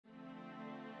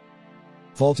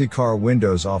Faulty car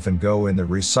windows often go in the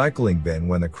recycling bin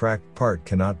when the cracked part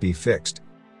cannot be fixed.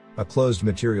 A closed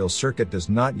material circuit does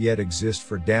not yet exist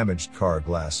for damaged car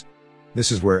glass.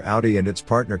 This is where Audi and its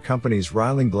partner companies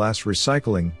Reiling Glas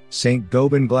Recycling,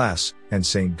 Saint-Gobain Glass, and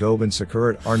Saint-Gobain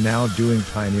Sekurit are now doing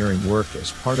pioneering work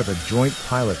as part of a joint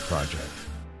pilot project.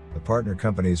 The partner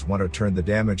companies want to turn the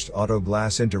damaged auto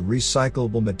glass into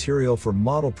recyclable material for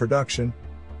model production,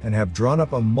 and have drawn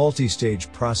up a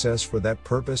multi-stage process for that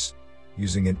purpose.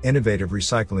 Using an innovative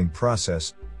recycling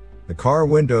process, the car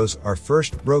windows are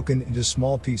first broken into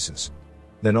small pieces.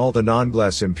 Then all the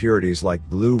non-glass impurities like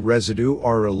glue residue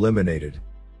are eliminated.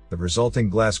 The resulting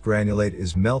glass granulate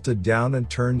is melted down and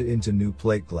turned into new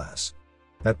plate glass.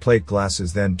 That plate glass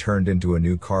is then turned into a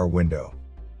new car window.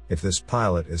 If this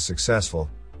pilot is successful,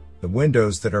 the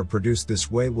windows that are produced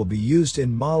this way will be used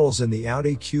in models in the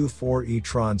Audi Q4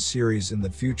 e-tron series in the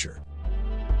future.